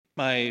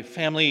My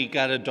family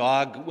got a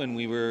dog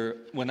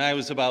when I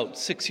was about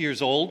 6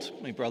 years old.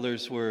 My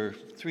brothers were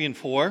 3 and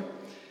 4,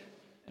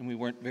 and we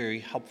weren't very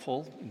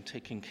helpful in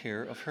taking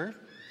care of her.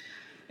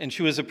 And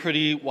she was a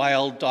pretty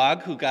wild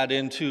dog who got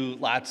into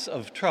lots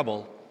of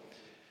trouble.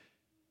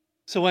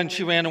 So when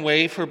she ran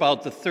away for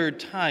about the third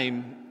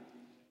time,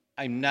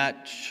 I'm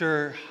not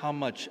sure how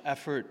much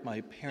effort my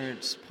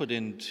parents put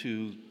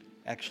into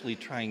actually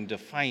trying to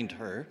find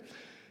her,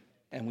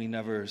 and we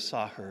never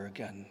saw her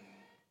again.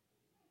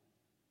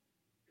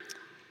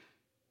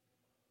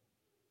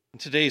 In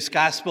today's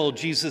gospel,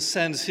 Jesus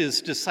sends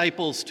his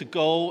disciples to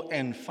go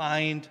and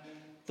find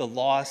the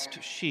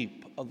lost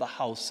sheep of the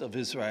house of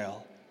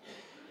Israel.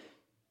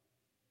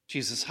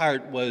 Jesus'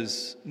 heart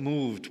was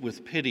moved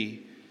with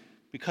pity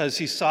because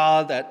he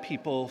saw that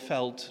people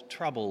felt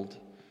troubled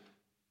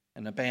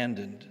and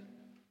abandoned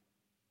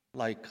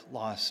like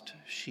lost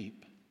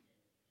sheep.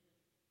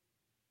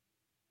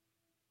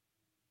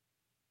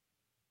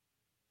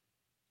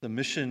 The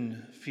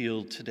mission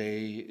field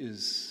today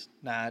is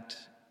not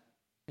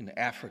in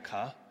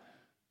Africa.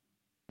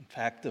 In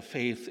fact, the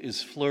faith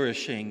is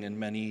flourishing in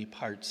many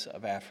parts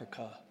of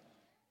Africa.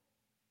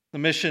 The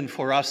mission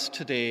for us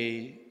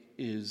today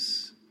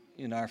is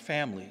in our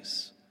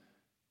families,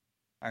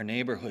 our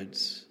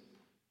neighborhoods,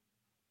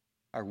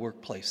 our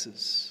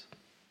workplaces.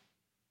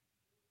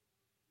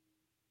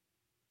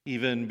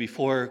 Even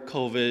before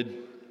COVID,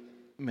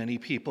 many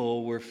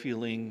people were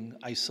feeling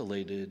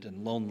isolated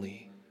and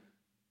lonely.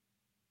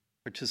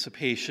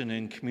 Participation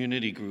in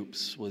community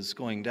groups was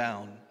going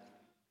down.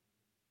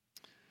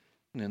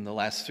 And in the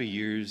last 3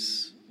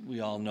 years,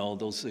 we all know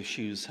those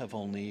issues have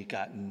only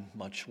gotten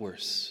much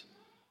worse.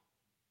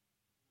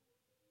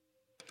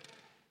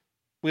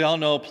 We all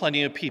know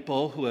plenty of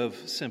people who have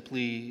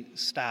simply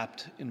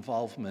stopped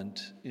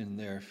involvement in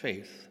their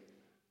faith.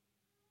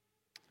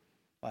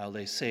 While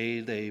they say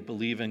they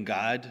believe in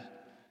God,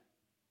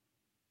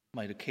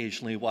 might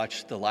occasionally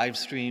watch the live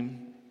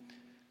stream,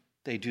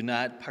 they do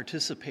not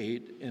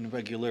participate in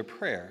regular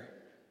prayer,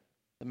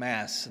 the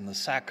Mass, and the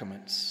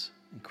sacraments,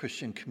 and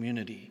Christian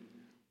community.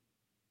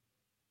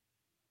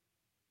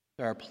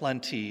 There are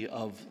plenty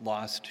of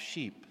lost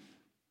sheep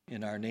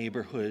in our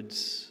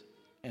neighborhoods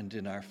and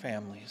in our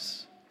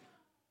families.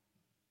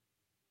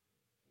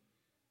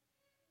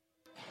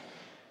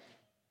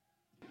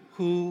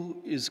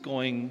 Who is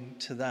going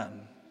to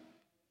them?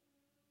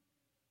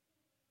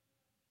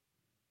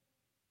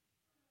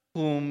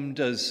 Whom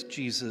does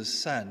Jesus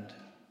send?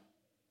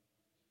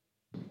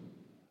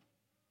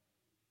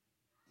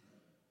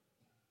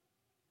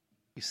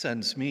 He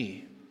sends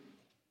me,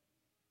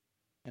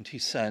 and he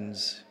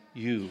sends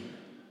you.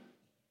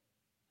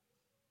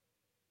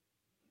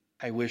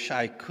 I wish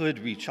I could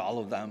reach all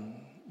of them.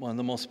 One of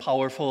the most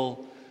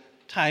powerful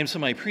times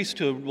of my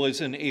priesthood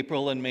was in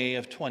April and May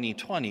of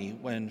 2020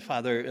 when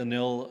Father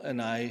Anil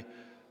and I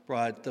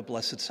brought the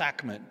Blessed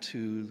Sacrament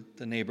to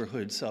the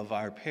neighborhoods of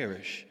our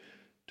parish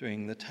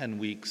during the 10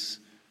 weeks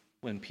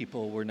when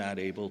people were not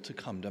able to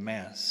come to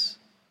Mass.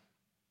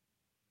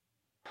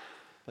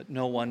 But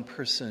no one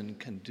person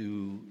can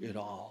do it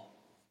all.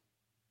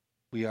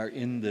 We are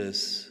in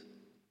this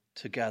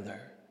together.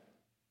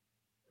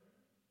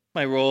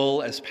 My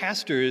role as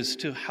pastor is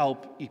to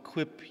help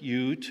equip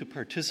you to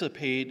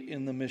participate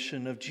in the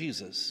mission of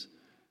Jesus,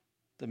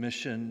 the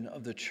mission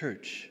of the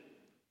church.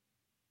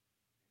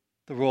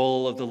 The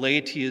role of the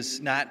laity is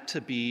not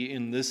to be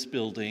in this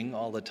building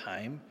all the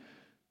time,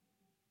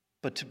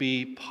 but to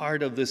be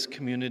part of this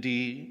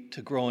community,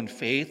 to grow in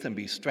faith and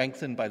be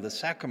strengthened by the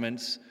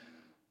sacraments,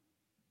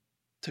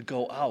 to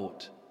go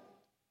out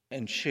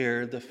and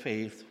share the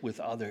faith with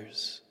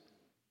others.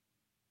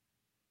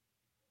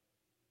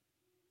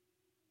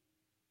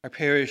 Our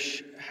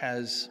parish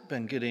has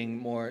been getting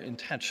more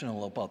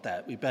intentional about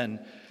that. We've been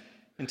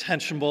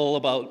intentional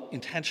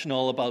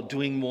about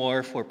doing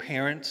more for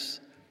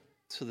parents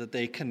so that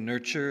they can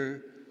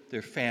nurture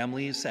their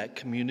families, that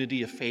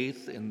community of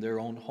faith in their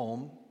own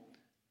home.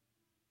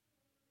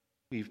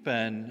 We've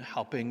been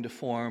helping to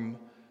form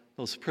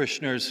those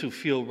parishioners who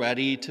feel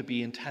ready to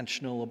be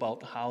intentional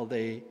about how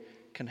they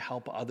can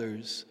help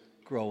others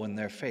grow in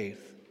their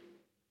faith.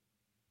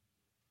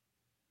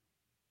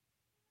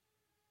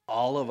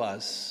 All of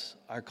us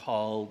are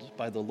called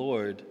by the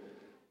Lord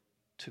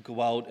to go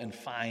out and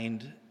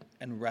find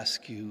and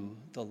rescue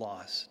the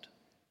lost.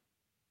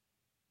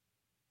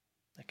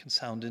 That can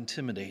sound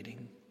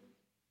intimidating.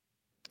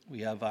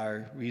 We have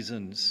our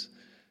reasons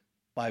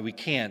why we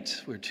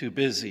can't. We're too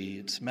busy.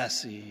 It's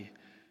messy.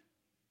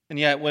 And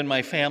yet, when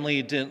my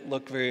family didn't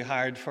look very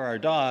hard for our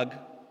dog,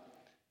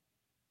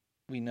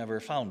 we never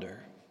found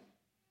her.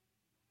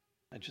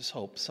 I just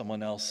hope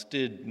someone else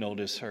did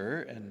notice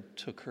her and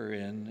took her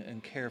in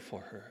and care for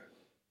her.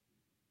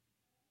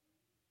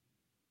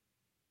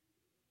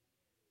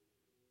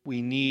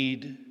 We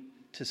need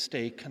to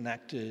stay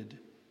connected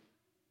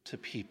to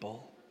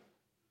people.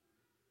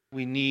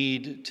 We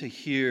need to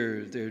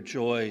hear their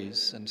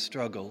joys and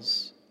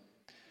struggles.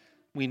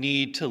 We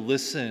need to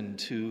listen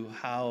to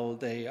how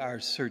they are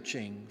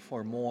searching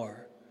for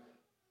more,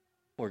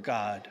 for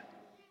God.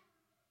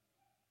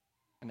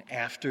 And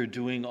after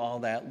doing all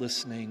that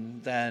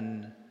listening,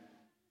 then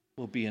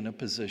we'll be in a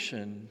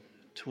position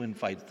to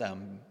invite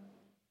them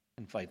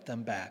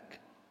back.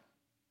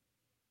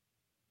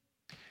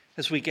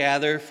 As we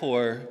gather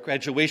for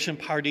graduation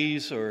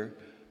parties or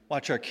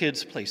watch our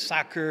kids play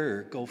soccer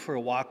or go for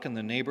a walk in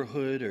the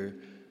neighborhood or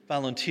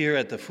volunteer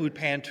at the food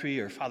pantry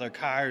or Father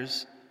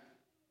Carr's,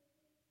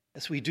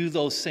 as we do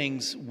those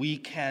things, we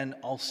can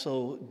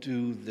also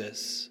do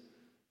this.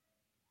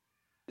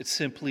 It's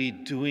simply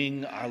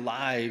doing our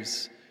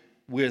lives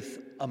with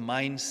a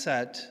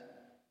mindset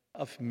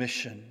of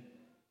mission,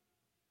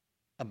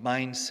 a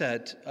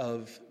mindset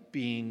of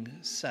being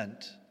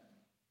sent.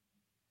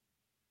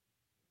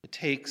 It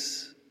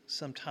takes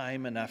some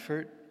time and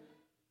effort,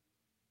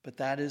 but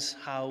that is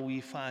how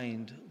we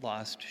find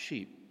lost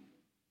sheep.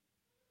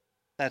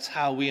 That's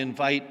how we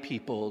invite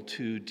people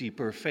to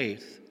deeper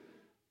faith,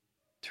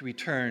 to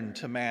return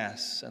to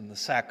Mass and the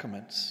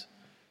sacraments,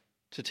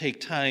 to take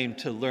time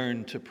to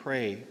learn to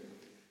pray,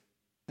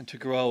 and to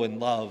grow in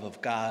love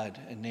of God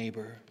and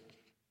neighbor.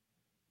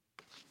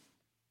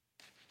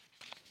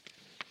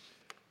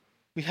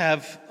 We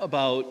have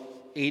about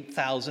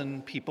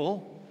 8,000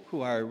 people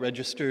who are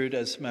registered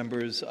as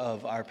members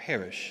of our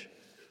parish.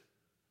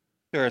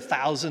 There are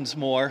thousands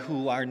more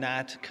who are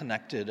not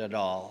connected at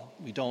all.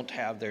 We don't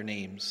have their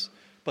names,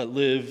 but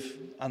live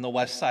on the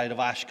west side of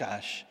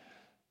Oshkosh,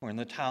 or in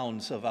the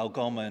towns of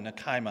Algoma and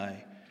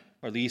Akaimai,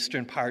 or the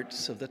eastern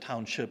parts of the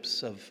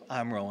townships of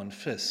Amro and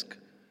Fisk,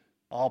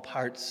 all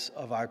parts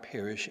of our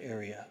parish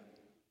area.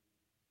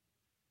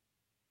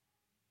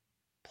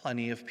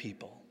 Plenty of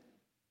people.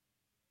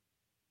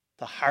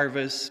 The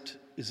harvest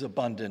is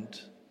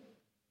abundant.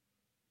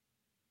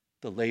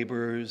 The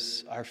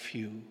laborers are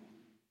few.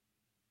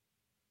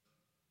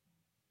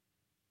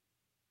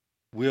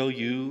 Will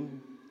you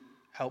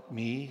help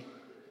me?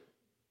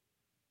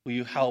 Will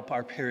you help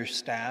our parish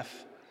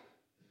staff?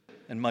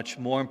 And much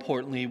more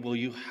importantly, will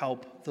you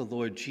help the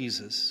Lord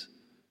Jesus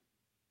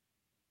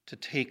to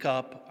take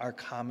up our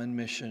common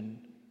mission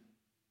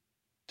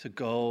to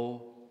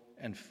go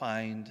and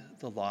find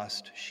the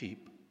lost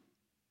sheep?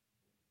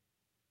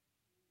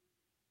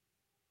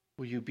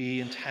 Will you be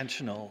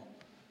intentional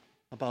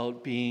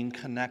about being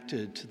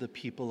connected to the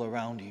people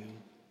around you,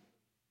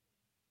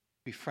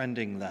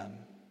 befriending them,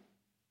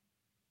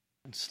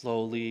 and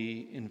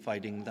slowly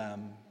inviting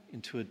them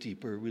into a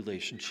deeper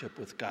relationship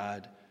with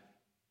God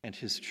and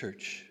His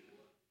church?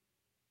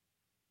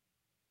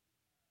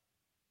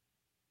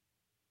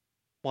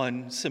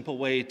 One simple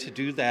way to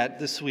do that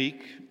this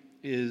week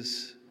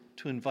is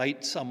to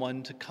invite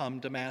someone to come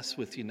to Mass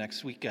with you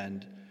next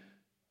weekend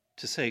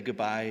to say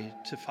goodbye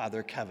to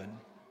Father Kevin.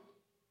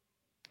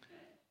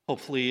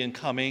 Hopefully, in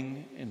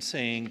coming and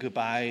saying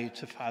goodbye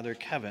to Father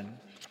Kevin,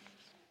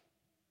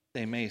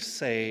 they may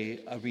say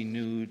a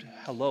renewed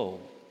hello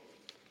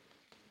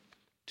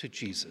to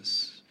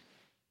Jesus.